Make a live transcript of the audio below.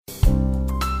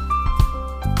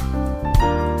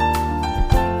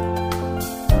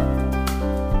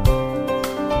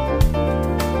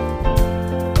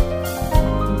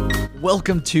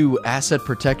Welcome to Asset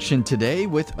Protection Today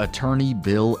with Attorney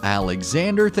Bill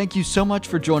Alexander. Thank you so much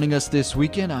for joining us this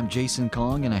weekend. I'm Jason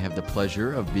Kong, and I have the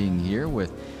pleasure of being here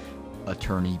with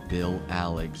Attorney Bill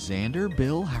Alexander.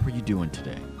 Bill, how are you doing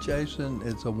today? Jason,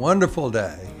 it's a wonderful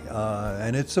day,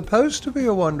 and it's supposed to be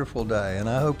a wonderful day, and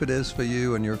I hope it is for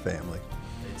you and your family.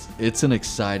 It's an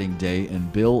exciting day,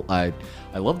 and Bill, I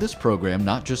love this program,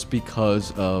 not just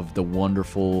because of the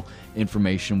wonderful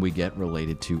information we get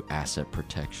related to asset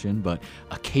protection, but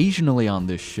occasionally on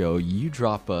this show, you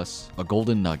drop us a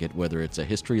golden nugget, whether it's a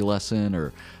history lesson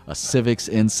or a civics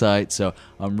insight, so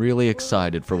I'm really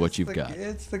excited for what you've got.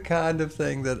 It's the kind of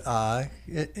thing that I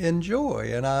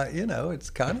enjoy, and it's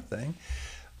the kind of thing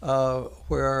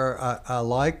where I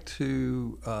like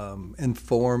to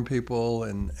inform people,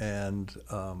 and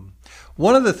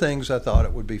one of the things I thought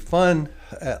it would be fun,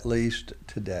 at least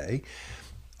today,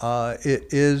 it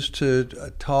is to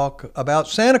talk about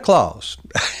Santa Claus.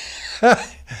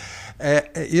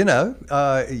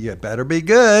 You better be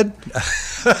good.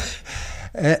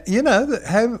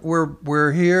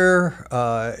 We're here.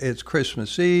 It's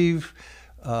Christmas Eve.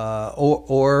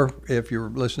 Or if you're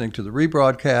listening to the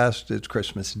rebroadcast, it's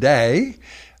Christmas Day.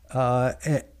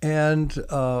 And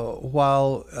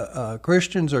while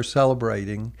Christians are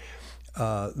celebrating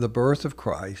the birth of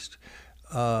Christ,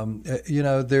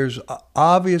 there's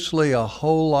obviously a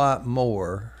whole lot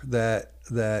more that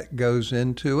goes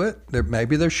into it.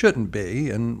 Maybe there shouldn't be,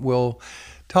 and we'll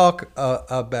talk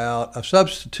about a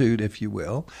substitute, if you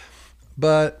will.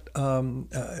 But, I'll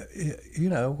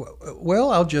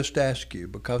just ask you,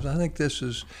 because I think this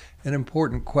is an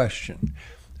important question.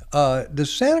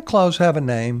 Does Santa Claus have a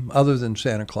name other than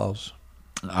Santa Claus?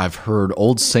 I've heard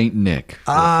Old Saint Nick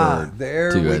referred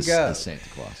there to we as go. Santa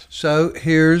Claus. So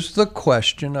here's the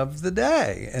question of the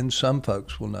day, and some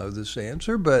folks will know this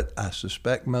answer, but I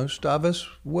suspect most of us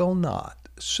will not.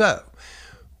 So,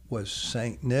 was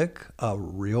Saint Nick a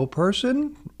real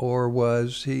person, or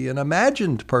was he an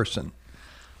imagined person?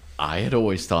 I had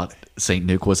always thought Saint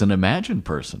Nick was an imagined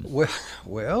person.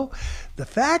 Well, the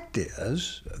fact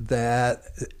is that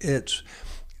it's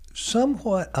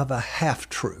somewhat of a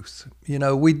half-truth.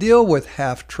 We deal with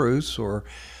half-truths or,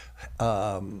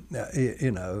 all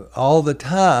the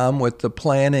time with the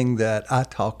planning that I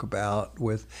talk about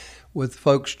with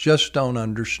folks just don't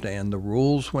understand the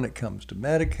rules when it comes to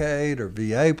Medicaid or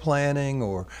VA planning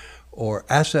or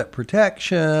asset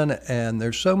protection, and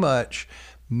there's so much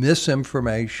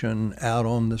misinformation out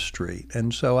on the street.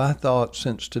 And so I thought,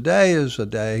 since today is a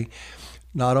day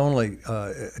not only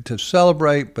to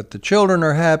celebrate, but the children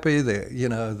are happy,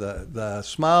 the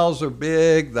smiles are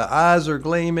big, the eyes are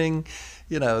gleaming,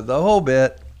 the whole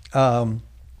bit. The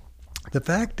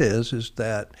fact is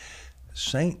that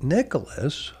St.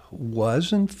 Nicholas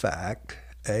was in fact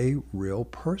a real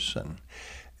person.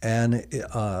 And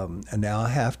now I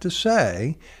have to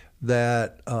say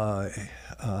that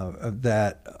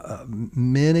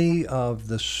many of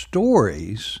the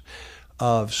stories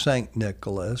of St.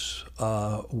 Nicholas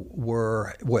had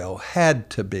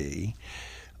to be,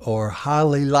 or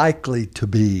highly likely to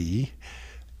be,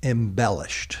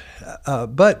 embellished.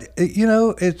 But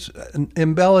it's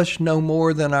embellished no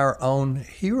more than our own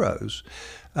heroes.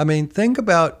 I mean, think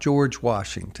about George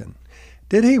Washington.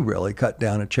 Did he really cut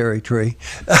down a cherry tree?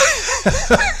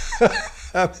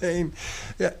 I mean,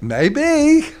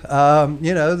 maybe.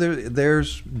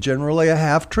 There's generally a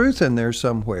half-truth in there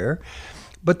somewhere.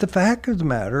 But the fact of the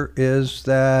matter is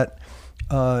that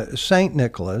St.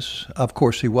 Nicholas, of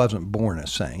course, he wasn't born a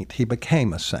saint. He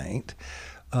became a saint.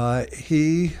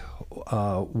 He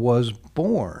was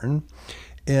born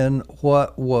in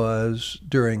what was,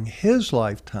 during his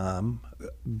lifetime,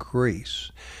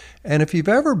 Greece. And if you've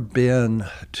ever been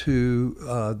to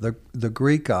the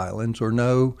Greek islands or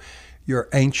know your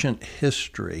ancient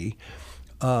history,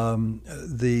 many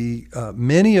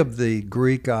of the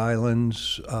Greek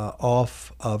islands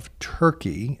off of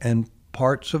Turkey and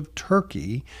parts of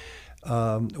Turkey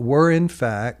were in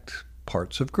fact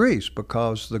parts of Greece,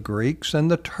 because the Greeks and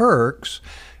the Turks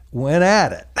went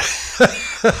at it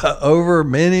over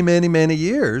many, many, many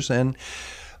years. And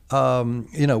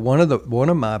one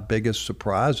of my biggest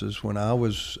surprises when I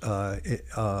was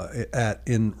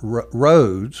in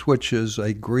Rhodes, which is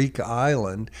a Greek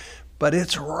island, but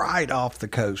it's right off the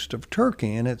coast of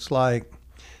Turkey, and it's like,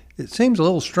 it seems a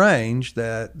little strange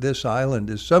that this island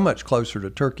is so much closer to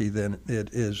Turkey than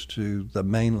it is to the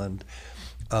mainland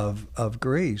of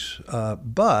Greece.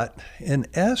 But in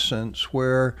essence,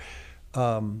 where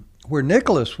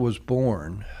Nicholas was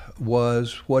born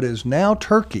was what is now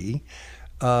Turkey,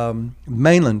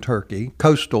 mainland Turkey,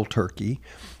 coastal Turkey,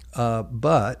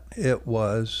 but it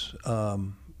was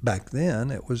back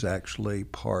then it was actually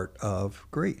part of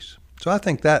Greece. So I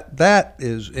think that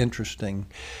is interesting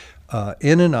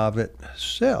in and of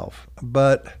itself.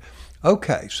 But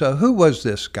okay, so who was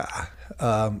this guy?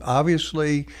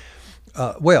 Obviously,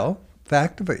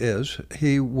 fact of it is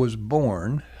he was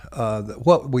born.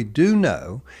 What we do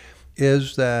know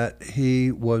is that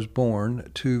he was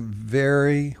born to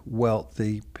very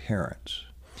wealthy parents,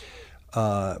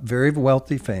 very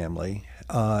wealthy family,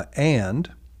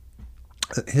 and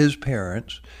his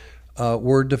parents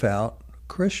were devout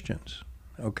Christians.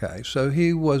 Okay, so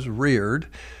he was reared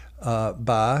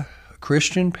by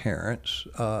Christian parents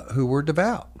who were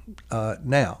devout.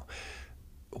 Now,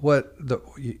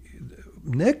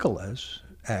 Nicholas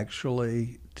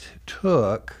actually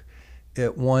took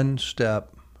it one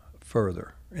step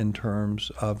further in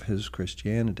terms of his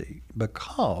Christianity,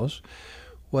 because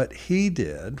what he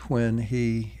did when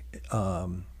he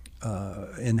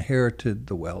inherited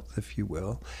the wealth, if you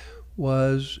will,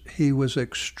 was he was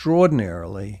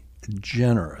extraordinarily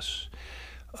generous.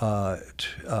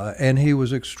 And he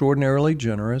was extraordinarily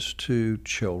generous to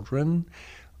children,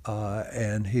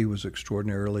 and he was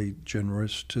extraordinarily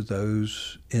generous to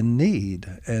those in need.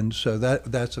 And so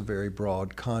that's a very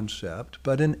broad concept.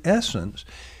 But in essence,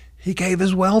 he gave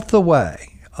his wealth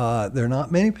away. There are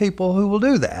not many people who will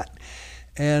do that.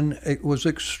 And it was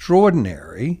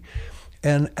extraordinary.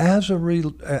 And as a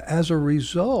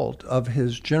result of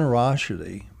his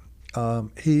generosity,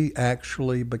 he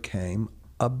actually became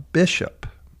a bishop.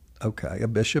 Okay, a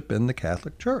bishop in the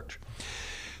Catholic Church.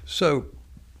 So,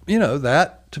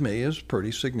 that to me is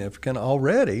pretty significant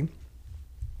already.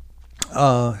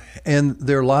 And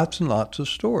there are lots and lots of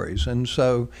stories. And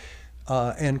so,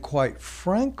 and quite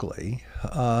frankly,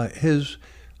 his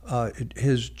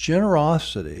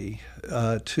generosity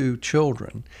to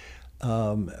children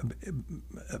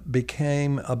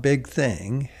became a big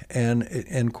thing,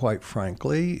 and quite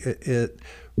frankly, it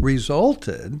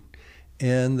resulted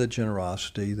in the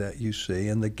generosity that you see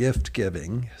and the gift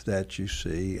giving that you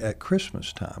see at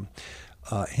Christmas time,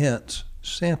 hence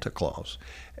Santa Claus.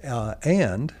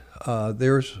 And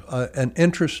there's an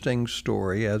interesting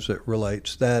story as it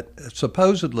relates that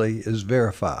supposedly is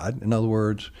verified. In other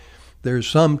words, there's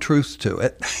some truth to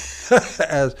it,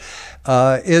 as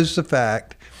is the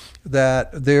fact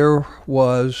that there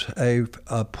was a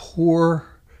poor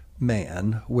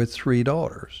man with 3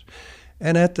 daughters.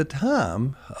 And at the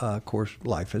time, of course,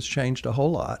 life has changed a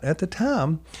whole lot. At the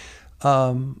time,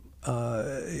 in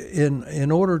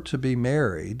order to be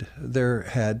married, there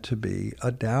had to be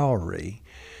a dowry,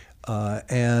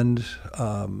 and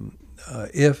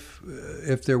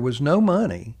if there was no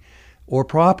money or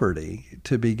property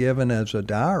to be given as a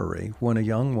dowry when a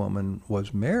young woman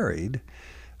was married,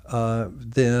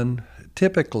 then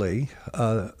typically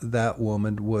that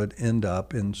woman would end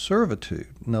up in servitude.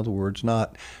 In other words,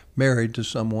 not married to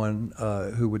someone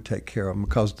who would take care of them,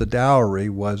 because the dowry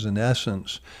was in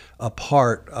essence a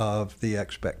part of the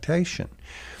expectation.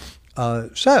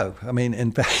 So, I mean,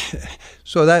 in fact,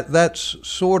 so that's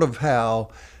sort of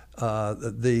how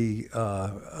the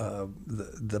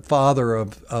father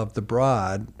of the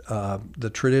bride, the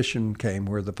tradition came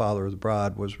where the father of the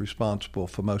bride was responsible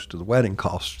for most of the wedding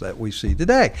costs that we see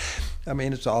today. I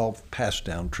mean, it's all passed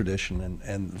down tradition,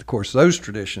 and of course those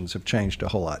traditions have changed a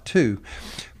whole lot too.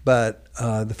 But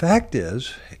the fact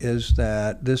is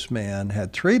that this man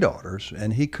had 3 daughters,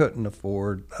 and he couldn't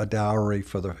afford a dowry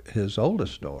for his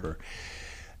oldest daughter.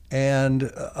 And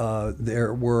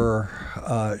there were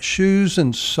shoes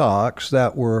and socks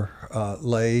that were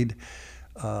laid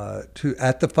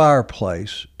at the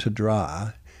fireplace to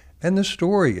dry. And the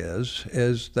story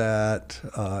is that,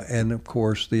 and of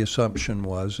course the assumption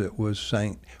was it was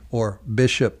Saint or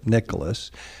Bishop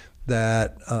Nicholas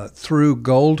that threw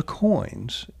gold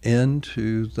coins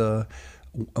through the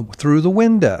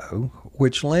window,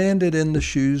 which landed in the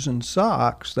shoes and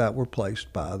socks that were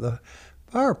placed by the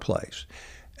fireplace.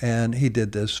 And he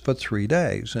did this for 3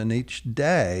 days. And each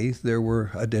day there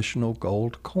were additional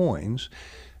gold coins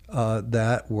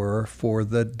that were for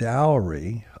the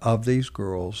dowry of these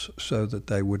girls so that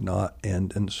they would not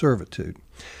end in servitude.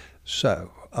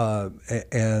 So,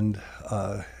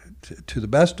 to the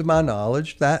best of my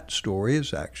knowledge, that story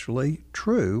is actually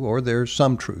true, or there's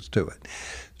some truth to it.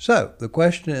 So the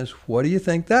question is, what do you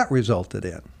think that resulted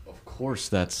in? Of course,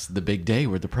 that's the big day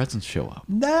where the presents show up.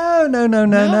 No.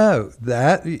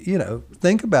 That,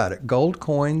 think about it. Gold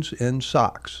coins in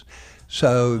socks.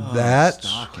 So that's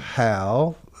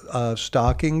how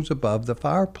stockings above the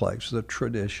fireplace, the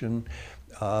tradition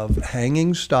of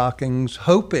hanging stockings,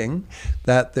 hoping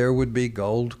that there would be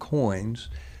gold coins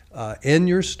in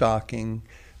your stocking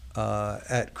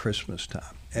at Christmas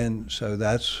time. And so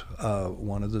that's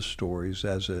one of the stories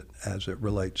as it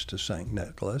relates to St.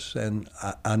 Nicholas. And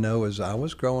I know as I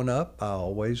was growing up, I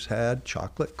always had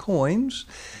chocolate coins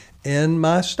in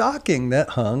my stocking that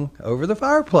hung over the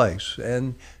fireplace.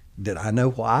 And did I know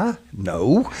why?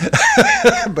 No.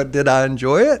 But did I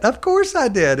enjoy it? Of course I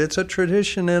did. It's a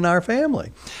tradition in our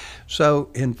family. So,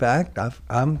 in fact,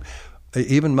 I'm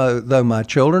even though my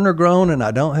children are grown and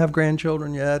I don't have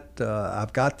grandchildren yet,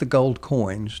 I've got the gold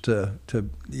coins to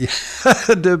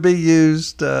to be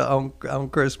used on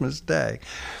Christmas Day.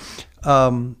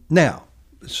 Now,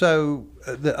 so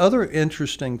the other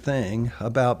interesting thing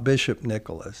about Bishop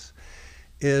Nicholas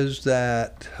is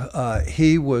that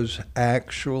he was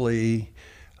actually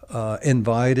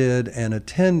invited and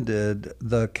attended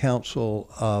the Council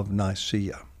of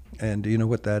Nicaea. And do you know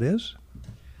what that is?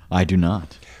 I do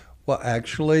not. Well,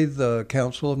 actually, the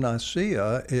Council of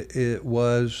Nicaea, it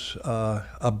was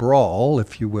a brawl,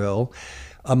 if you will,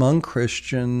 among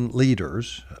Christian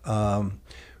leaders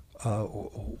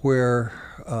where,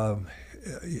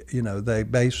 they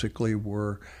basically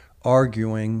were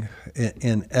arguing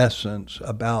in essence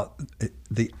about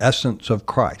the essence of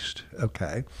Christ,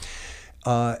 okay?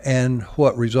 And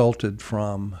what resulted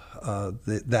from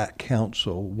that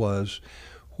council was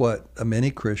what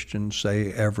many Christians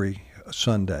say every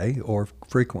Sunday, or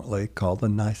frequently called the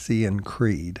Nicene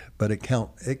Creed, but it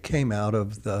came out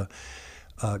of the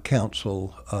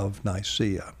Council of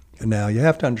Nicaea. Now, you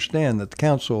have to understand that the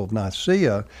Council of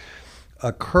Nicaea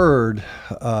occurred,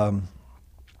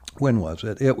 when was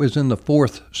it? It was in the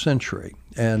 4th century,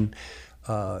 and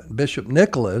Bishop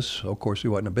Nicholas, of course he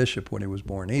wasn't a bishop when he was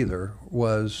born either,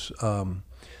 was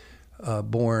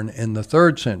born in the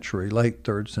 3rd century, late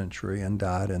 3rd century, and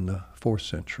died in the 4th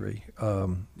century.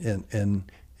 And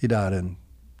he died in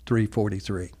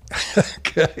 343.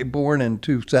 Okay, born in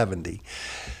 270.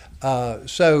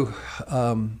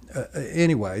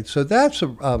 Anyway, so that's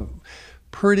a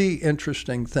pretty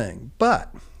interesting thing.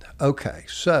 But okay,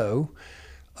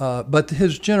 but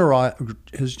his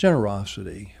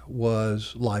generosity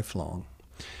was lifelong.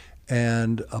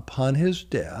 And upon his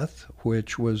death,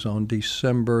 which was on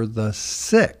December the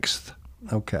 6th,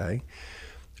 okay,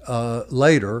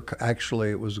 later, actually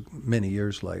it was many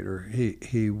years later,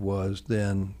 he was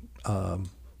then,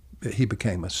 he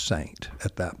became a saint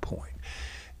at that point.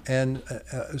 And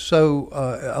so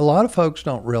a lot of folks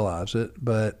don't realize it,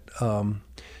 but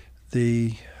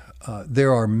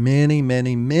there are many,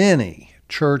 many, many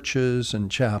churches and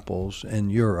chapels in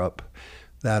Europe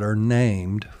that are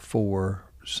named for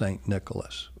St.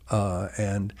 Nicholas.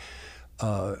 And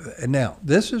now,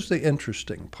 this is the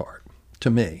interesting part to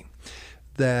me,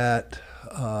 that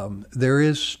there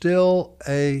is still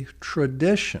a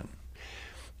tradition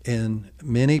in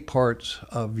many parts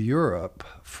of Europe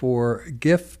for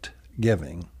gift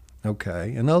giving,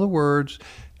 okay? In other words,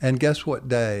 and guess what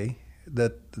day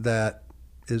that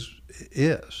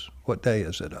is? What day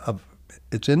is it?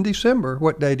 It's in December.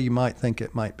 What day do you might think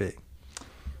it might be?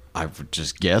 I would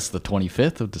just guess the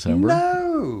 25th of December.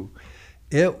 No,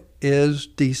 it is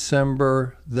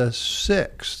December the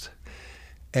 6th,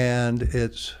 and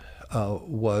it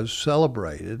was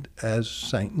celebrated as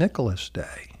St. Nicholas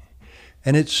Day.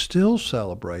 And it's still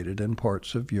celebrated in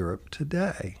parts of Europe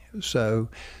today. So,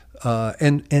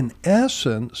 in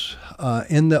essence,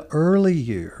 in the early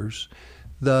years,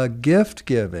 the gift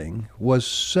giving was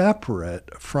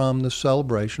separate from the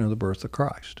celebration of the birth of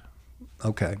Christ.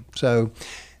 Okay, so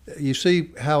you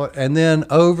see how, and then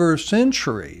over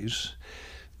centuries,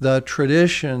 the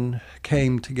tradition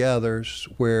came together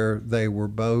where they were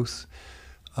both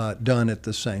done at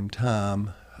the same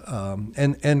time.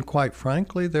 And quite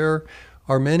frankly, there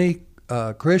are many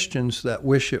Christians that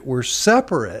wish it were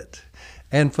separate.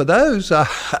 And for those,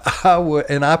 I would,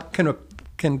 and I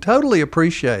can totally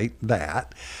appreciate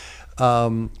that,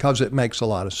 because it makes a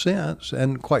lot of sense.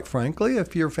 And quite frankly,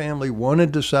 if your family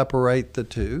wanted to separate the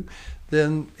two,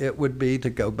 then it would be to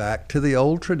go back to the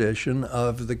old tradition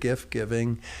of the gift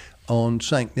giving on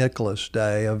St. Nicholas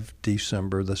Day of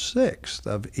December the 6th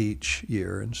of each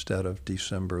year instead of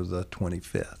December the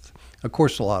 25th. Of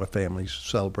course, a lot of families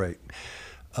celebrate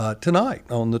tonight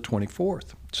on the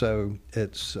 24th. So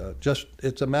it's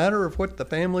a matter of what the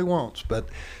family wants. But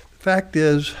the fact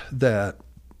is that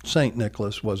St.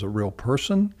 Nicholas was a real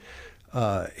person.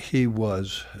 He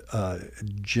was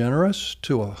generous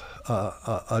to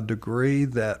a degree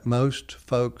that most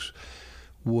folks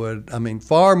would,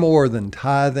 far more than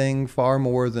tithing, far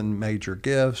more than major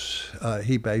gifts.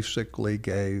 He basically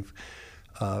gave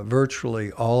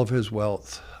virtually all of his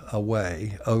wealth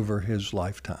away over his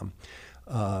lifetime.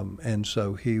 And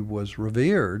so he was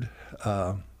revered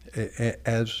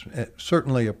as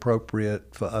certainly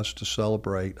appropriate for us to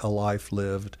celebrate a life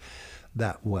lived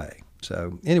that way.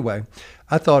 So anyway,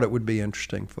 I thought it would be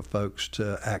interesting for folks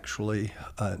to actually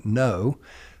know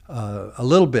a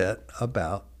little bit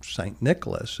about St.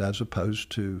 Nicholas as opposed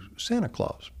to Santa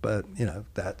Claus. But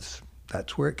that's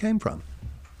where it came from.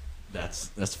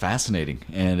 That's fascinating,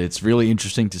 and it's really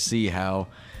interesting to see how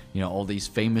all these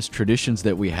famous traditions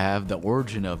that we have, the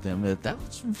origin of them.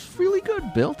 That's really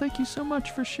good, Bill. Thank you so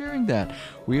much for sharing that.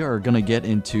 We are going to get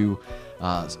into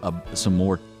some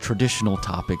more traditional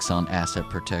topics on asset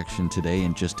protection today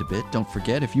in just a bit. Don't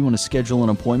forget, if you want to schedule an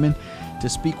appointment to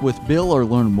speak with Bill or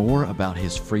learn more about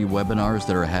his free webinars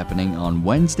that are happening on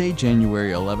Wednesday,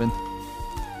 January 11th,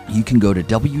 you can go to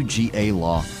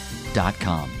WGALaw.com.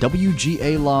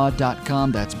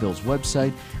 WGALaw.com, that's Bill's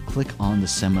website. Click on the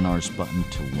seminars button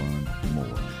to learn more.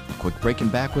 A quick break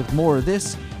and back with more.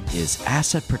 This is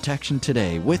Asset Protection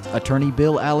Today with attorney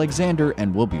Bill Alexander,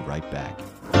 and we'll be right back.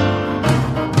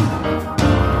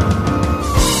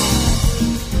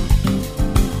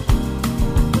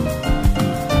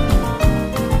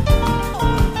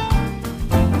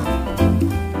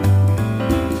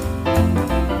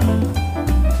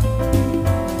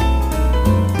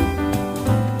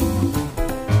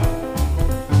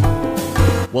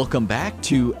 Welcome back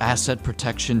to Asset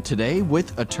Protection Today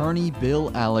with attorney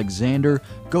Bill Alexander.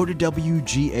 Go to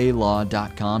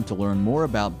WGALaw.com to learn more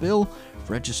about Bill,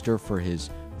 register for his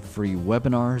free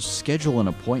webinars, schedule an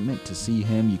appointment to see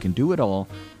him. You can do it all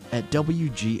at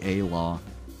WGALaw.com,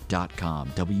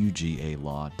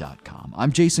 WGALaw.com.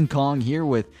 I'm Jason Kong here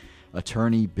with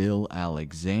attorney Bill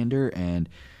Alexander. And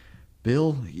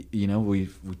Bill, we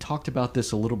talked about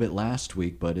this a little bit last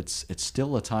week, but it's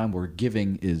still a time where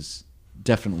giving is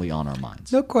definitely on our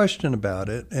minds. No question about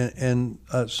it. And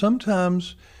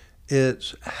sometimes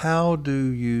it's how do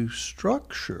you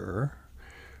structure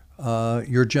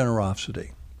your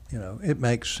generosity? It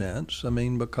makes sense. I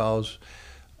mean, because,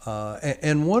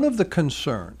 and one of the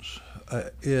concerns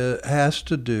it has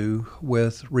to do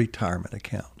with retirement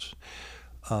accounts.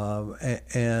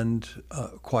 And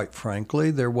quite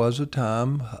frankly, there was a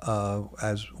time,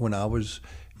 as when I was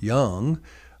young,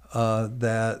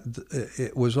 that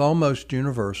it was almost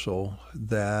universal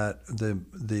that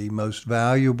the most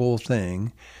valuable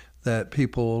thing that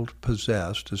people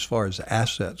possessed, as far as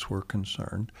assets were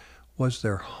concerned, was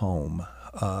their home.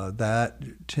 That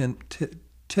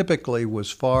typically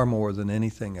was far more than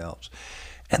anything else.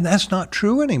 And that's not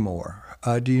true anymore.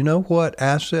 Do you know what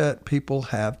asset people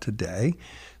have today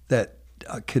that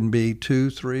can be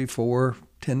 2, 3, 4,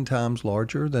 10 times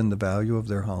larger than the value of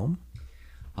their home?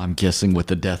 I'm guessing with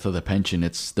the death of the pension,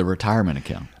 it's the retirement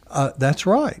account. That's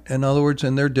right. In other words,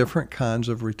 and there are different kinds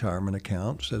of retirement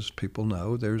accounts, as people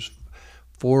know. There's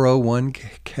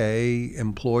 401k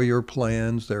employer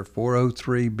plans. There are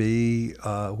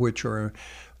 403b, which are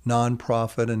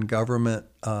nonprofit and government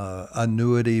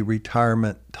annuity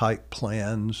retirement type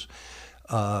plans.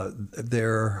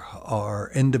 There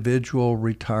are individual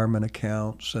retirement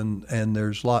accounts, and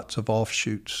there's lots of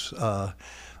offshoots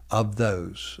of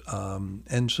those.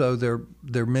 And so there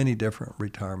are many different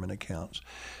retirement accounts.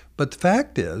 But the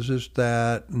fact is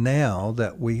that now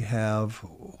that we have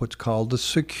what's called the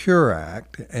Secure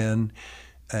Act, and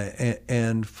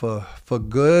for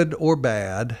good or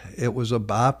bad, it was a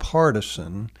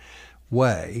bipartisan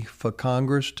way for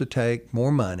Congress to take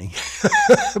more money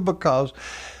because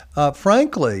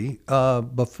frankly,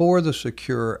 before the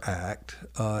Secure Act,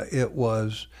 it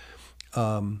was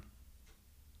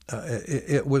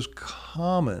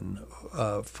common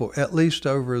for at least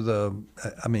over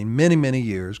many, many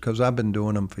years, because I've been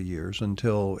doing them for years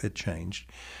until it changed,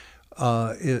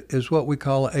 is what we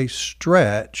call a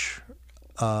stretch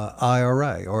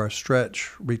IRA or a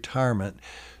stretch retirement,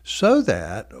 so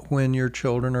that when your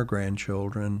children or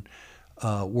grandchildren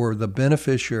were the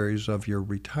beneficiaries of your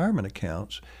retirement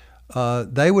accounts,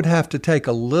 they would have to take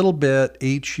a little bit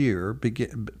each year.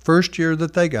 First year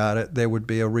that they got it, there would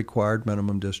be a required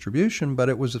minimum distribution, but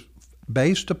it was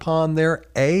based upon their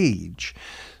age.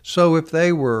 So if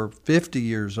they were 50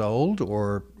 years old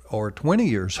or 20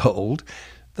 years old,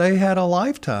 they had a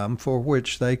lifetime for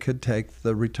which they could take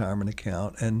the retirement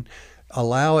account and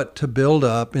allow it to build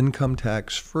up income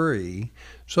tax free.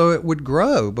 So it would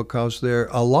grow because their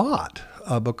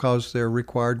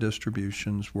required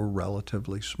distributions were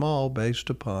relatively small based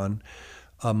upon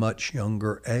a much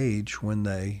younger age when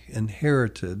they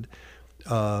inherited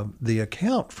the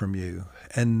account from you.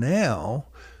 And now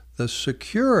the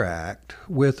Secure Act,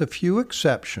 with a few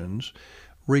exceptions,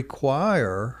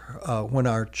 require when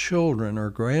our children or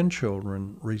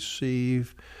grandchildren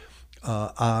receive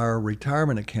our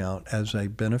retirement account as a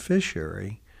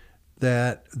beneficiary,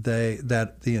 that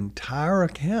the entire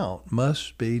account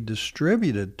must be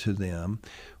distributed to them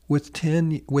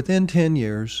within 10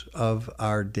 years of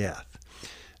our death.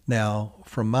 Now,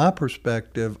 from my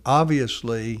perspective,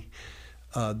 obviously,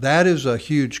 that is a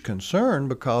huge concern,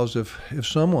 because if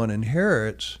someone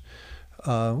inherits,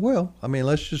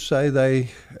 let's just say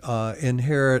they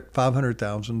inherit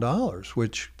 $500,000,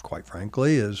 which, quite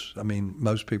frankly, is,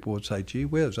 most people would say, gee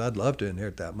whiz, I'd love to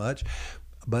inherit that much.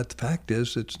 But the fact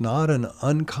is, it's not an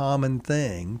uncommon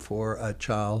thing for a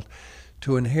child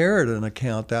to inherit an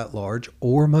account that large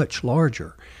or much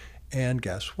larger. And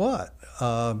guess what?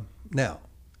 Now,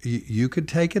 you could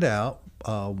take it out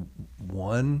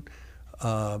 1/10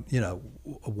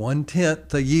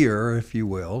 a year, if you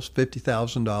will,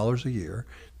 $50,000 a year.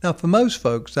 Now, for most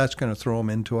folks, that's going to throw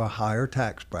them into a higher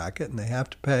tax bracket, and they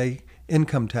have to pay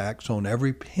income tax on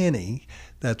every penny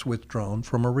that's withdrawn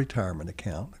from a retirement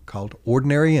account called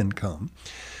ordinary income.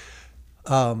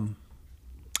 And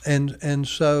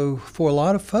so for a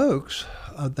lot of folks,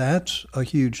 that's a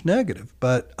huge negative.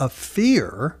 But a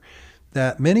fear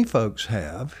that many folks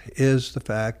have is the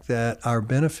fact that our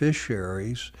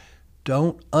beneficiaries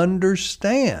don't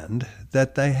understand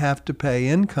that they have to pay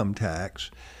income tax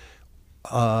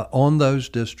on those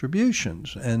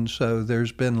distributions. And so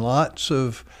there's been lots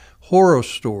of horror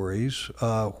stories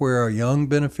where a young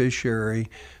beneficiary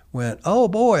went, oh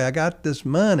boy, I got this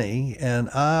money and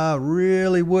I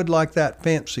really would like that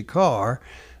fancy car.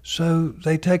 So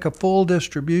they take a full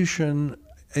distribution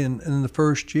in the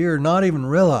first year, not even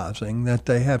realizing that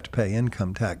they have to pay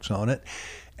income tax on it.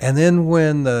 And then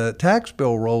when the tax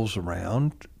bill rolls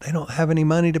around, they don't have any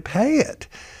money to pay it.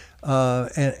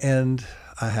 And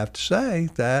I have to say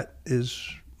that is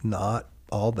not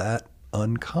all that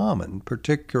uncommon,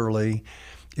 particularly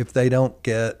if they don't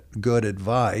get good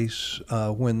advice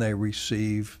when they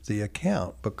receive the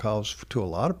account, because to a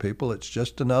lot of people it's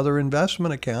just another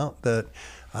investment account that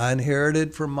I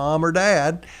inherited from mom or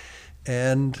dad.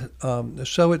 And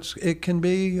so it can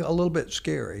be a little bit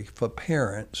scary for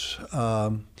parents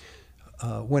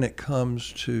when it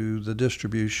comes to the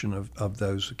distribution of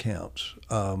those accounts.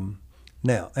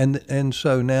 Now, and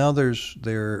so now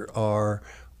there are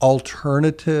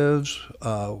alternatives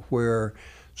where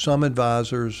some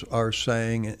advisors are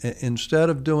saying,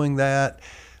 instead of doing that,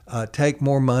 take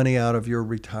more money out of your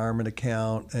retirement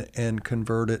account and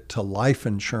convert it to life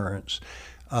insurance,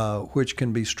 which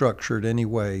can be structured any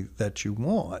way that you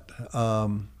want.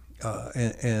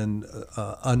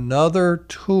 Another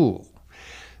tool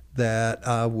that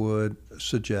I would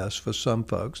suggest for some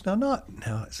folks. Now,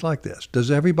 it's like this. Does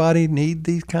everybody need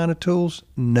these kind of tools?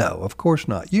 No, of course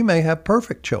not. You may have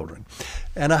perfect children,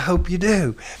 and I hope you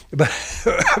do. But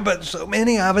so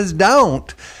many of us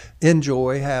don't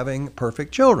enjoy having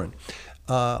perfect children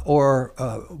or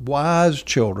wise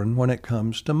children when it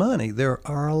comes to money. There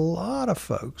are a lot of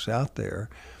folks out there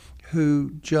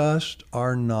who just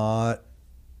are not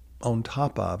on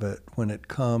top of it when it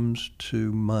comes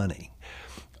to money.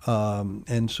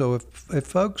 And so if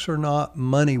folks are not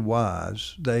money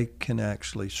wise, they can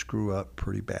actually screw up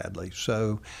pretty badly.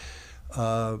 So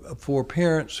for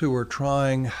parents who are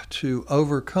trying to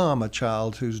overcome a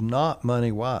child who's not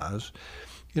money wise,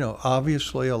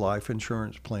 obviously a life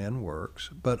insurance plan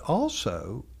works, but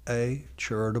also a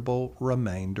charitable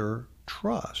remainder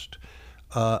trust,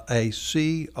 a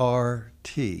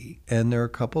CRT. And there are a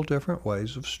couple different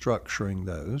ways of structuring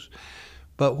those.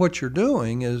 But what you're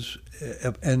doing is,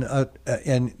 and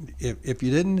if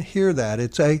you didn't hear that,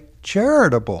 it's a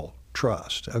charitable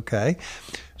trust, okay?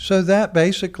 So that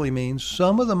basically means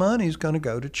some of the money is going to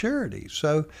go to charity.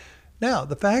 So now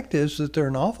the fact is that there are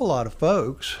an awful lot of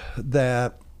folks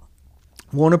that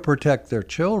want to protect their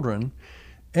children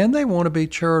and they want to be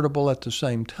charitable at the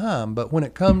same time. But when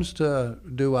it comes to,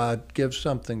 do I give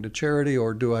something to charity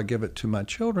or do I give it to my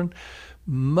children,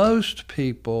 most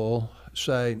people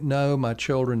say, no, my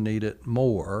children need it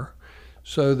more.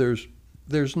 So there's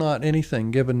not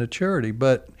anything given to charity.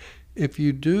 But if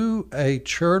you do a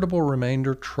charitable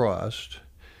remainder trust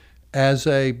as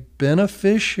a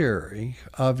beneficiary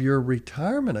of your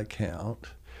retirement account,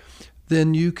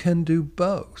 then you can do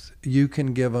both. You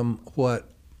can give them what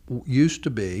used to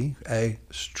be a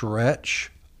stretch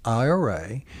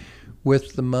IRA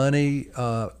with the money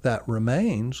that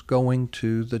remains going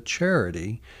to the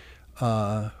charity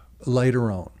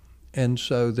later on. And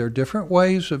so there are different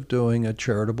ways of doing a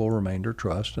charitable remainder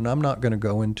trust, and I'm not going to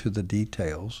go into the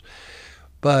details.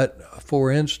 But for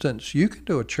instance, you can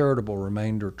do a charitable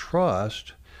remainder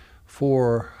trust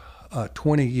for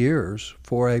 20 years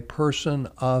for a person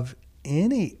of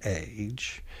any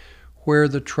age, where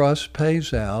the trust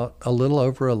pays out a little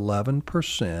over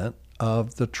 11%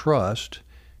 of the trust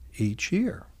each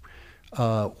year,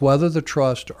 whether the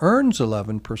trust earns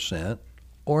 11%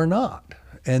 or not.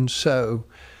 And so,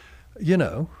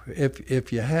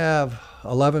 if you have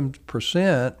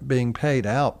 11% being paid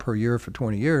out per year for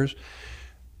 20 years,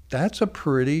 that's a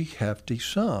pretty hefty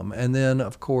sum. And then,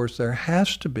 of course, there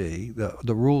has to be,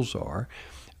 the rules are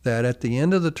that at the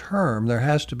end of the term, there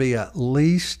has to be at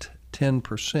least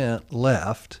 10%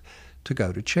 left to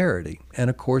go to charity. And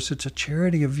of course, it's a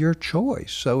charity of your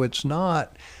choice. So it's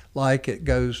not like it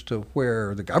goes to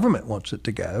where the government wants it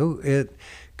to go. It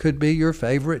could be your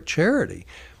favorite charity,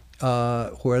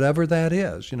 whatever that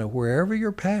is, wherever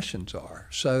your passions are.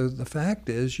 So the fact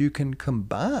is, you can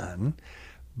combine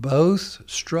both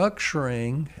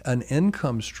structuring an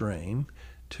income stream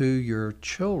to your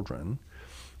children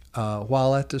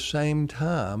while at the same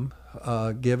time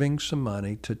giving some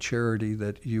money to charity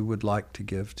that you would like to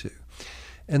give to.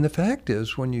 And the fact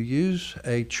is, when you use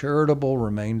a charitable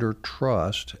remainder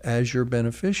trust as your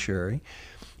beneficiary,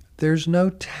 there's no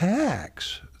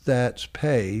tax that's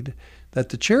paid, that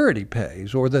the charity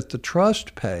pays or that the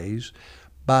trust pays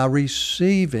by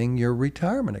receiving your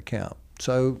retirement account.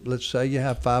 So let's say you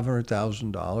have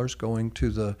 $500,000 going to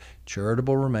the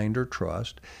charitable remainder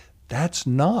trust. That's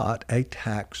not a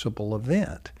taxable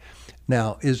event.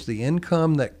 Now, is the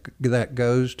income that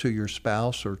goes to your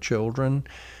spouse or children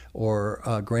or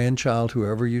a grandchild,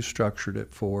 whoever you structured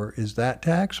it for, is that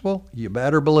taxable? You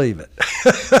better believe it.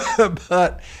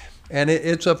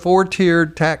 It's a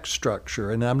four-tiered tax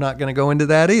structure, and I'm not going to go into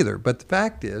that either. But the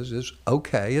fact is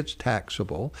okay, it's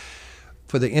taxable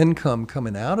for the income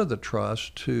coming out of the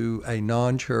trust to a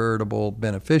non-charitable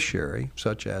beneficiary,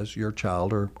 such as your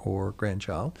child or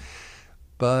grandchild.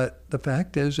 But the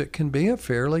fact is, it can be a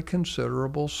fairly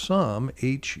considerable sum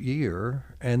each year,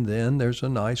 and then there's a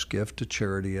nice gift to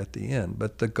charity at the end.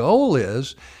 But the goal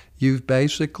is, you've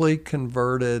basically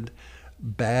converted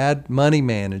bad money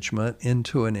management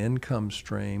into an income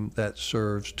stream that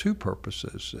serves two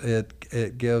purposes.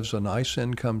 It gives a nice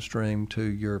income stream to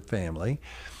your family,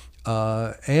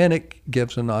 and it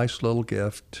gives a nice little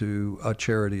gift to a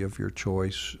charity of your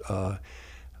choice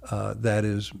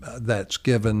that's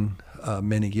given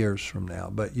many years from now.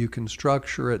 But you can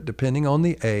structure it depending on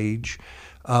the age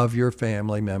of your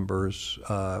family members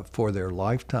for their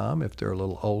lifetime if they're a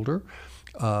little older,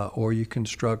 or you can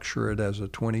structure it as a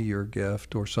 20-year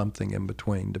gift or something in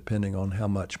between, depending on how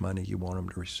much money you want them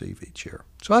to receive each year.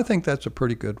 So I think that's a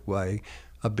pretty good way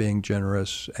of being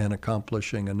generous and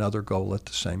accomplishing another goal at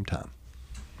the same time.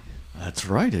 That's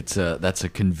right. That's a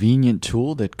convenient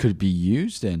tool that could be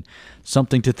used and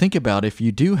something to think about if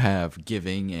you do have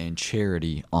giving and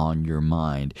charity on your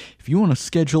mind. If you want to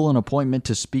schedule an appointment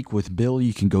to speak with Bill,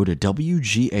 you can go to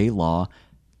WGALaw.com.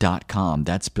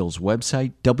 That's Bill's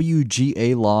website,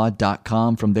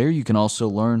 WGALaw.com. From there, you can also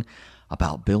learn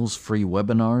about Bill's free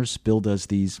webinars. Bill does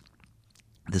these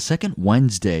the second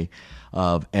Wednesday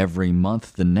of every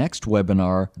month. The next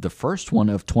webinar, the first one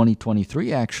of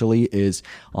 2023 actually, is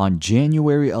on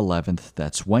January 11th.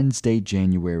 That's Wednesday,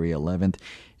 January 11th.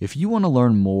 If you want to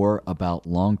learn more about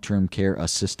long-term care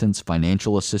assistance,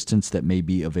 financial assistance that may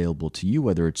be available to you,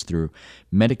 whether it's through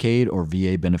Medicaid or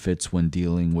VA benefits when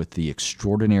dealing with the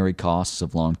extraordinary costs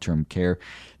of long-term care,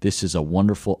 this is a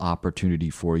wonderful opportunity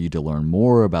for you to learn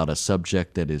more about a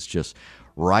subject that is just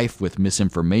rife with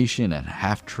misinformation and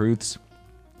half-truths.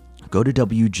 Go to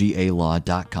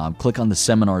WGALaw.com, click on the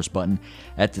seminars button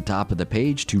at the top of the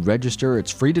page to register.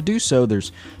 It's free to do so.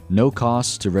 There's no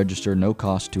cost to register, no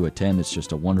cost to attend. It's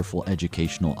just a wonderful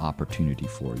educational opportunity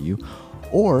for you.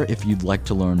 Or if you'd like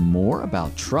to learn more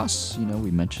about trusts,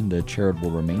 we mentioned the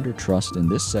Charitable Remainder Trust in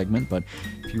this segment, but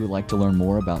if you would like to learn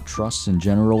more about trusts in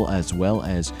general, as well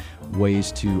as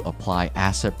ways to apply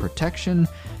asset protection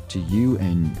to you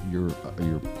and your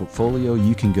portfolio,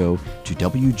 you can go to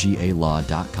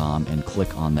WGALaw.com and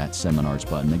click on that seminars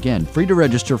button. Again, free to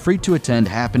register, free to attend,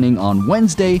 happening on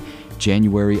Wednesday,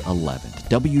 January 11th,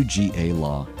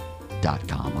 WGALaw.com.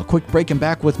 A quick break and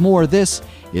back with more. This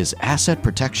is Asset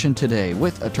Protection Today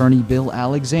with attorney Bill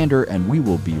Alexander, and we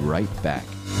will be right back.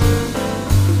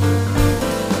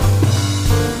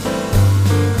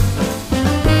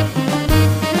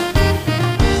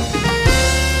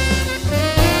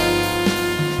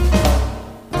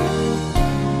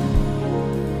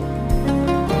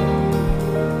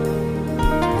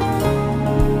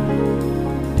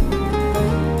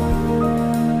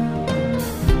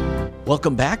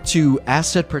 Welcome back to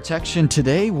Asset Protection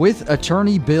Today with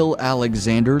attorney Bill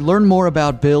Alexander. Learn more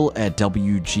about Bill at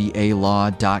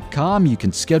WGALaw.com. You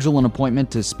can schedule an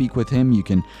appointment to speak with him. You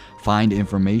can find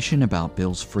information about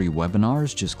Bill's free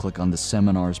webinars. Just click on the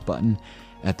seminars button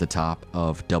at the top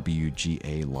of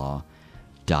WGALaw.com.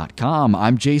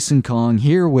 I'm Jason Kong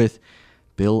here with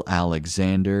Bill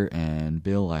Alexander. And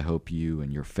Bill, I hope you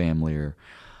and your family are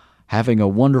having a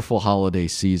wonderful holiday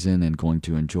season and going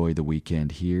to enjoy the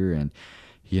weekend here. And,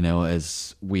 you know,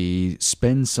 as we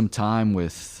spend some time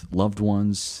with loved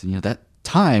ones, you know, that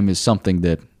time is something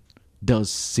that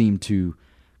does seem to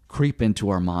creep into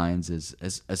our minds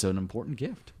as an important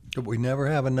gift. We never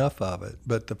have enough of it.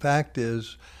 But the fact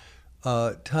is,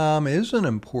 time is an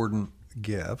important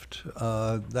gift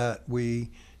that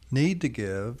we need to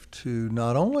give to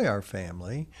not only our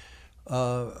family,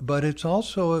 but it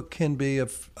can be a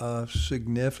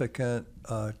significant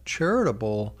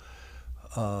charitable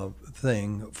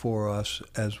thing for us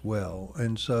as well.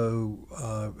 And so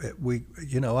I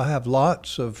have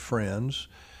lots of friends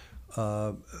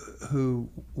who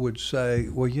would say,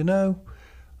 well,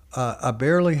 I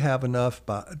barely have enough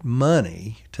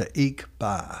money to eke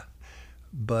by,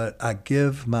 but I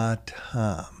give my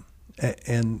time.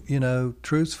 And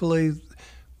truthfully,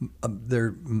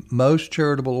 most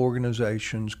charitable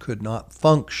organizations could not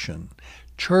function.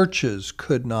 Churches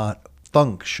could not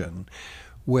function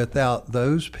without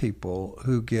those people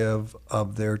who give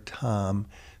of their time.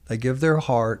 They give their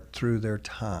heart through their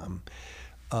time.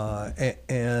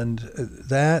 And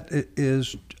that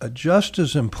is just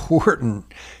as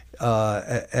important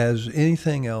as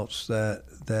anything else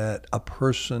that a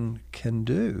person can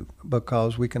do,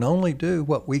 because we can only do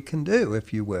what we can do,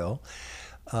 if you will.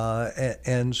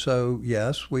 And so,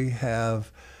 yes, we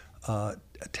have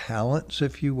talents,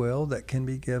 if you will, that can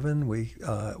be given.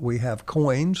 We have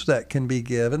coins that can be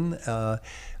given,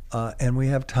 and we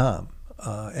have time.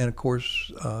 And of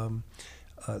course,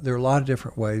 there are a lot of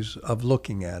different ways of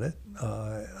looking at it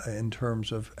in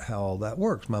terms of how all that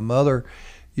works. My mother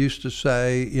used to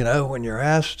say, when you're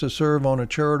asked to serve on a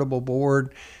charitable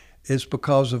board, it's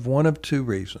because of one of two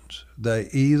reasons. They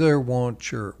either want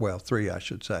three, I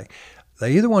should say.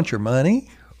 They either want your money,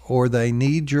 or they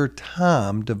need your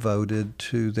time devoted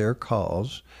to their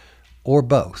cause, or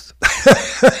both.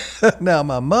 Now,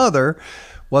 my mother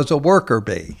was a worker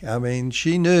bee. I mean,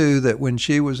 she knew that when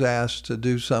she was asked to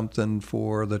do something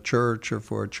for the church or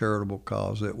for a charitable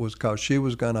cause, it was because she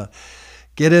was going to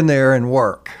get in there and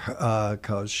work.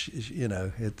 Because,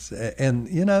 the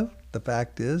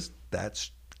fact is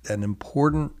that's an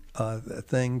important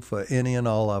thing for any and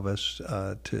all of us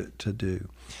to do.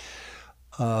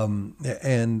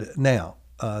 And now,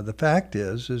 the fact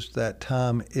is that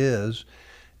time is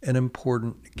an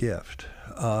important gift.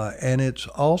 And it's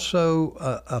also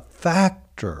a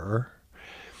factor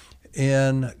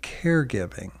in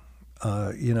caregiving.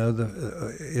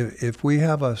 If we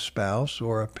have a spouse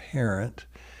or a parent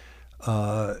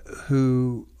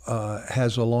who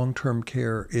has a long-term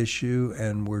care issue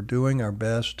and we're doing our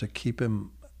best to keep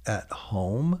him at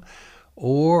home,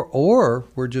 or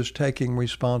we're just taking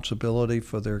responsibility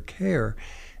for their care,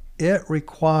 it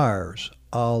requires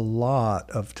a lot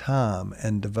of time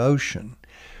and devotion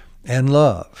and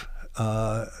love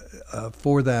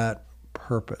for that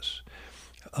purpose.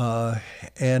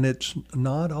 And it's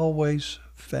not always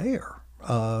fair.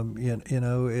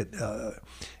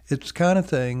 It's kind of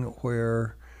thing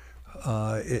where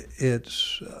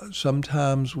it's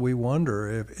sometimes we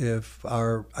wonder if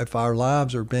our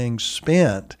lives are being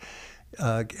spent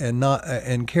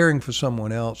and caring for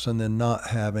someone else, and then not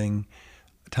having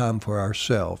time for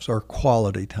ourselves, or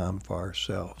quality time for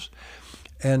ourselves.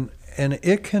 And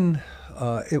it can,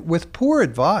 with poor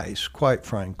advice, quite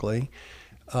frankly,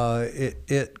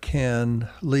 it can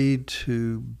lead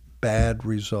to bad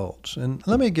results. And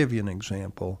let me give you an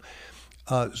example.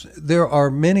 There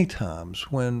are many times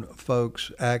when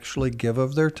folks actually give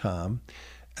of their time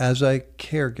as a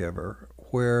caregiver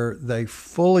where they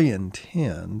fully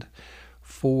intend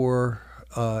for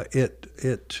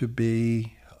it to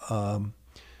be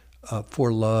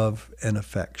for love and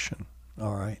affection,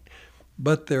 all right?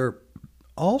 But there are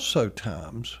also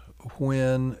times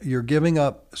when you're giving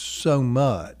up so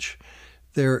much,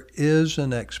 there is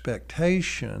an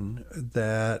expectation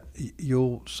that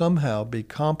you'll somehow be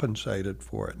compensated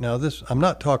for it. Now, I'm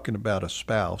not talking about a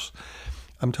spouse.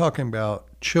 I'm talking about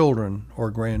children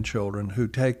or grandchildren who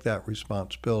take that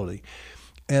responsibility.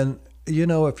 And,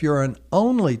 if you're an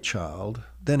only child,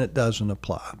 then it doesn't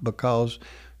apply, because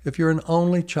if you're an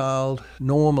only child,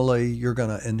 normally you're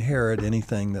going to inherit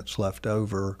anything that's left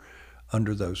over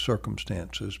under those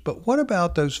circumstances. But what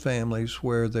about those families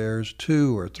where there's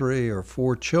 2 or 3 or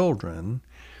 4 children,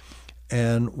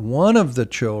 and one of the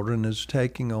children is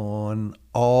taking on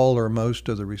all or most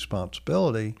of the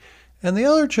responsibility, And the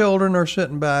other children are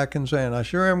sitting back and saying, I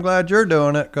sure am glad you're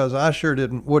doing it because I sure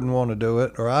wouldn't want to do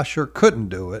it, or I sure couldn't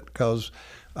do it because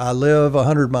I live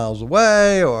 100 miles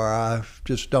away, or I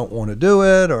just don't want to do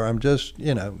it, or I'm just,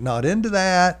 not into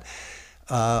that,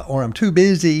 or I'm too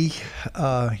busy.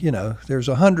 There's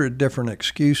 100 different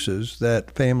excuses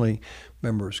that family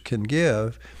members can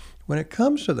give when it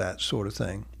comes to that sort of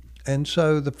thing. And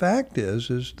so the fact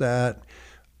is that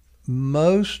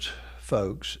most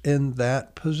folks in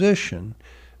that position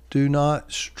do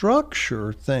not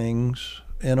structure things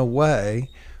in a way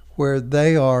where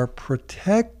they are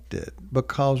protected,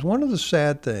 because one of the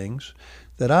sad things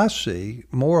that I see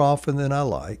more often than I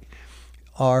like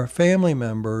are family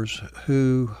members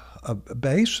who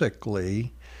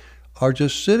basically are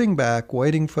just sitting back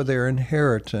waiting for their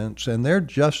inheritance, and they're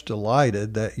just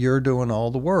delighted that you're doing all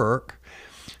the work.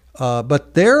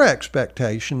 But their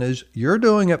expectation is you're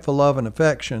doing it for love and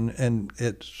affection,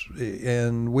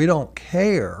 and we don't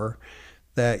care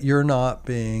that you're not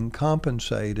being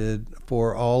compensated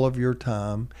for all of your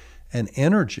time and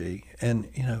energy. And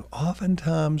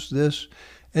oftentimes this,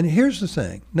 and here's the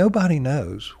thing: nobody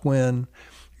knows when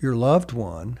your loved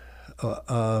one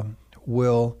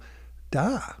will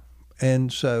die,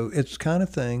 and so it's kind of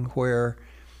thing where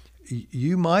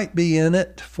you might be in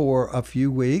it for a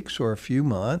few weeks or a few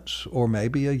months or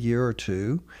maybe a year or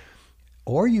two,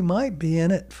 or you might be in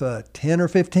it for 10 or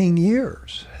 15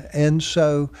 years. And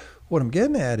so what I'm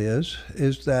getting at is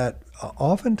that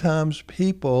oftentimes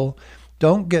people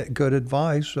don't get good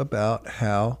advice about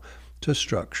how to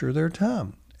structure their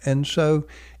time. And so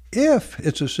if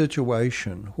it's a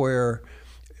situation where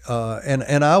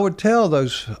and I would tell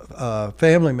those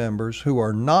family members who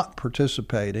are not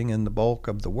participating in the bulk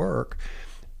of the work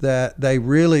that they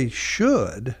really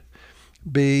should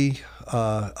be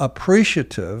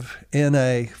appreciative in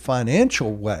a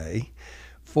financial way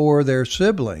for their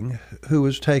sibling who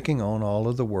is taking on all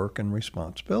of the work and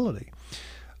responsibility.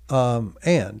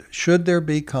 And should there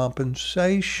be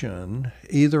compensation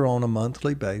either on a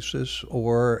monthly basis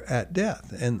or at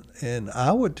death? And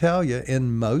I would tell you,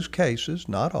 in most cases,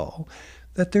 not all,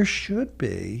 that there should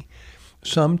be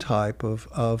some type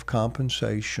of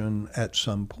compensation at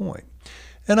some point.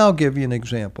 And I'll give you an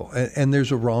example. And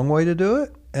there's a wrong way to do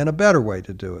it and a better way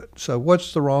to do it. So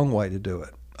what's the wrong way to do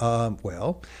it?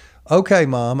 Okay,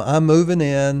 Mom, I'm moving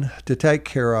in to take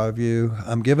care of you.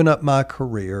 I'm giving up my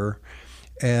career.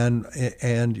 And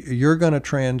you're going to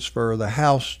transfer the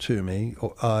house to me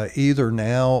either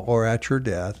now or at your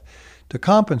death to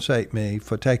compensate me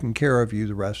for taking care of you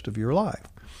the rest of your life.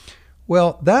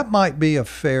 Well, that might be a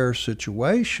fair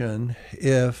situation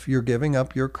if you're giving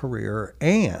up your career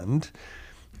and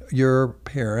your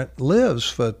parent lives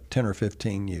for 10 or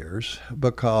 15 years,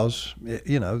 because,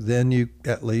 then you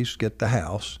at least get the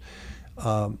house.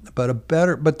 But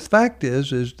the fact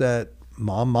is that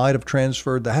Mom might have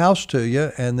transferred the house to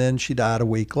you, and then she died a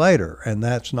week later, and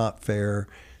that's not fair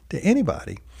to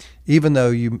anybody, even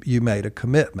though you made a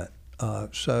commitment.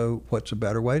 So what's a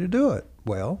better way to do it?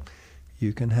 Well,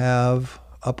 you can have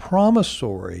a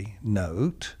promissory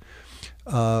note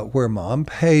where Mom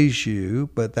pays you,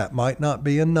 but that might not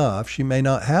be enough. She may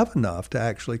not have enough to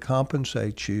actually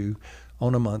compensate you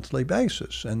on a monthly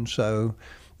basis, and so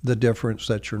the difference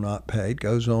that you're not paid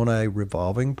goes on a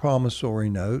revolving promissory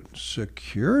note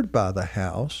secured by the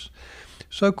house.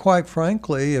 So quite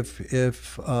frankly,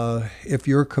 if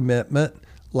your commitment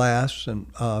lasts,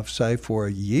 say for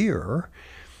a year,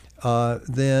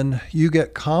 then you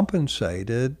get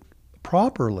compensated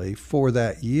properly for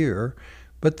that year.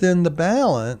 But then the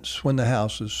balance, when the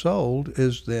house is sold,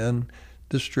 is then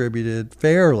distributed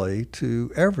fairly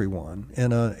to everyone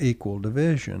in an equal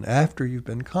division after you've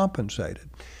been compensated.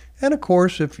 And of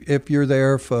course, if you're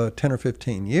there for 10 or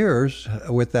 15 years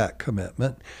with that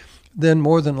commitment, then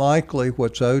more than likely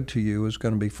what's owed to you is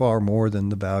going to be far more than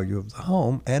the value of the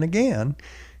home. And again,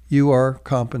 you are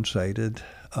compensated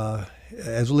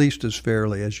at least as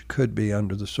fairly as you could be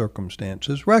under the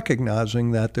circumstances,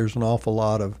 recognizing that there's an awful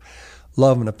lot of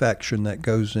love and affection that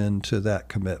goes into that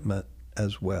commitment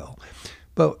as well.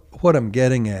 But what I'm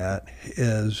getting at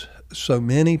is so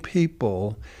many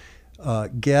people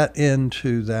get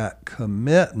into that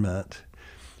commitment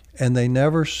and they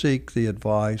never seek the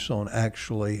advice on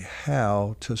actually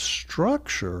how to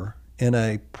structure in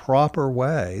a proper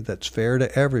way that's fair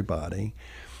to everybody,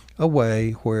 a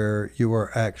way where you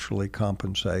are actually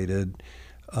compensated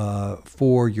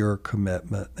for your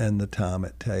commitment and the time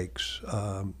it takes.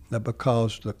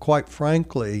 Because quite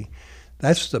frankly,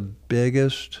 that's the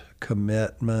biggest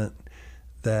commitment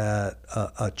that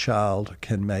a child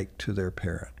can make to their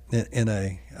parent.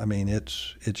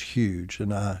 it's huge.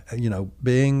 And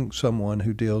being someone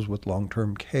who deals with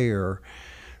long-term care,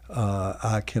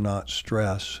 I cannot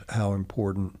stress how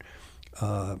important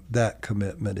that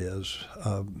commitment is,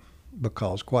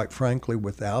 because quite frankly,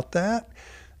 without that,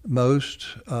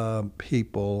 most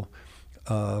people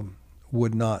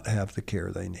would not have the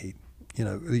care they need. There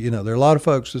are a lot of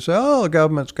folks that say, "Oh, the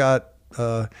government's got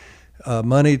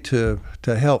money to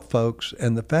help folks,"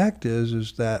 and the fact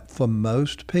is that for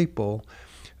most people,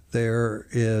 there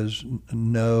is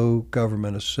no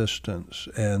government assistance,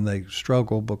 and they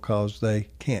struggle because they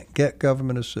can't get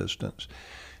government assistance.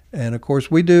 And of course,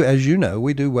 we do, as you know,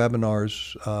 we do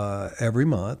webinars every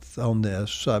month on this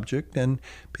subject, and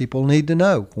people need to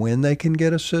know when they can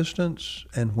get assistance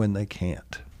and when they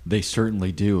can't. They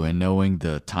certainly do, and knowing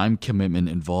the time commitment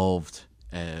involved,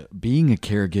 being a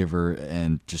caregiver,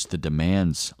 and just the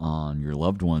demands on your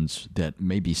loved ones that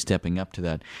may be stepping up to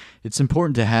that, it's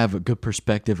important to have a good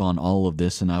perspective on all of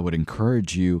this. And I would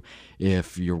encourage you,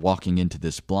 if you're walking into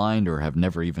this blind or have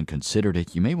never even considered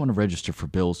it, you may want to register for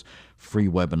Bill's free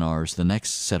webinars. The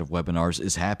next set of webinars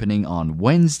is happening on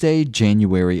Wednesday,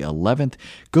 January 11th.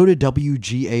 Go to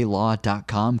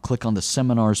WGALaw.com, click on the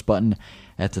seminars button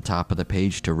at the top of the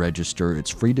page to register.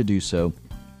 It's free to do so.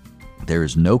 There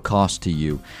is no cost to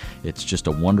you. It's just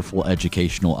a wonderful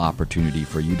educational opportunity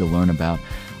for you to learn about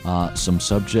some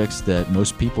subjects that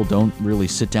most people don't really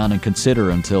sit down and consider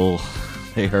until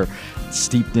they are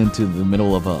steeped into the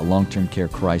middle of a long-term care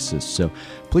crisis. So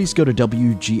please go to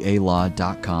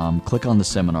WGALaw.com, click on the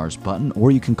seminars button,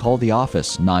 or you can call the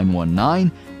office,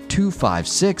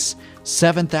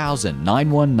 919-256-7000,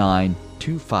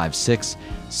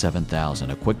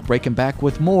 919-256-7000. A quick break and back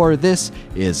with more. This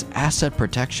is Asset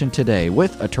Protection Today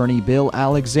with attorney Bill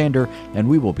Alexander, and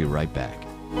we will be right back.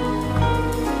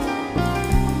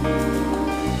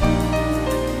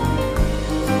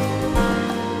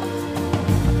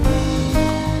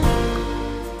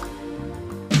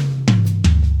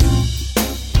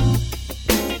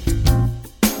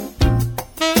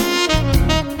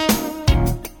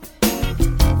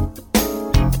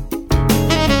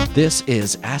 This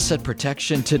is Asset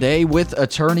Protection Today with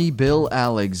attorney Bill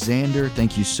Alexander.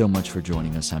 Thank you so much for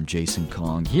joining us. I'm Jason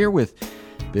Kong here with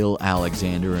Bill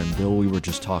Alexander. And Bill, we were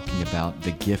just talking about the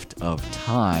gift of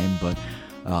time, but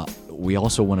we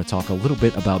also want to talk a little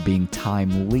bit about being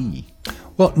timely.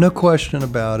 Well, no question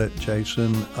about it,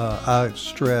 Jason. I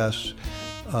stress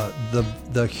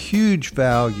the huge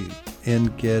value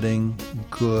in getting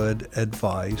good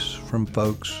advice from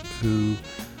folks who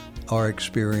are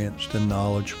experienced and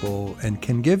knowledgeable and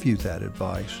can give you that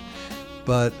advice.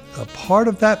 But a part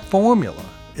of that formula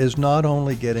is not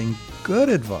only getting good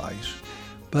advice,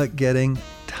 but getting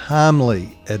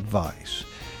timely advice.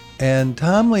 And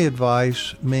timely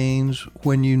advice means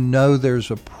when you know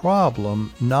there's a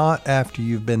problem, not after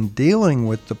you've been dealing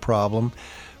with the problem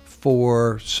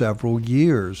for several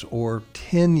years or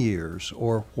 10 years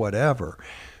or whatever,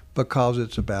 because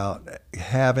it's about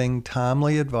having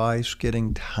timely advice,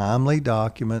 getting timely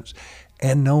documents,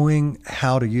 and knowing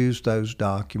how to use those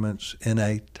documents in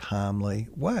a timely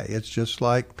way. It's just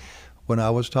like when I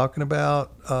was talking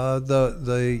about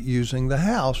the using the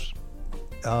house.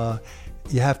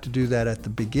 You have to do that at the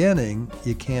beginning.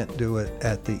 You can't do it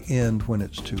at the end when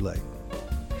it's too late.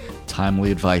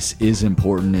 Timely advice is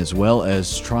important, as well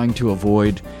as trying to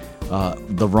avoid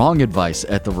the wrong advice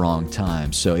at the wrong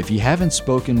time. So if you haven't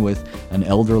spoken with an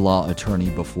elder law attorney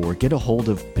before, get a hold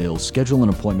of Bill, schedule an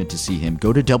appointment to see him.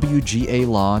 Go to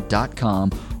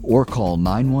WGALaw.com or call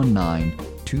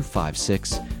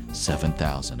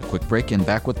 919-256-7000. A quick break and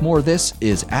back with more. This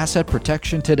is Asset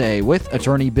Protection Today with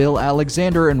attorney Bill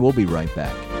Alexander, and we'll be right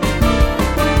back.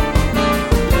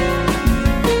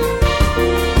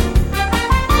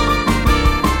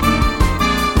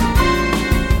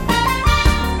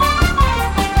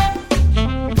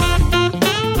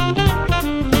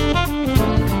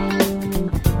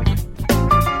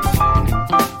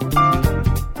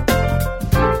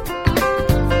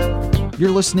 You're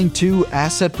listening to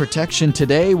Asset Protection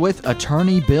Today with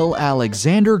attorney Bill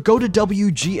Alexander. Go to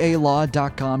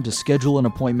WGALaw.com to schedule an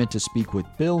appointment to speak with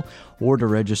Bill or to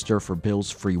register for Bill's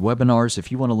free webinars.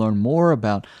 If you want to learn more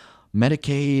about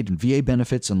Medicaid and VA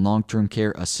benefits and long-term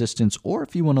care assistance, or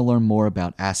if you want to learn more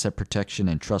about asset protection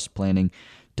and trust planning,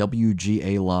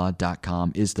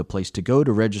 WGALaw.com is the place to go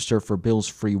to register for Bill's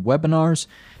free webinars.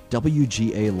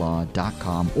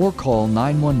 WGALaw.com or call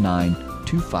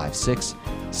 919-256-7000.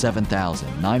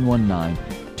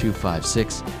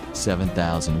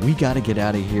 919-256-7000. We got to get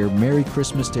out of here. Merry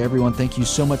Christmas to everyone. Thank you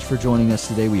so much for joining us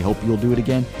today. We hope you'll do it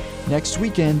again. next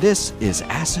weekend. This is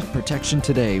Asset Protection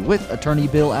Today with attorney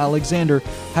Bill Alexander.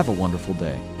 Have a wonderful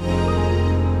day.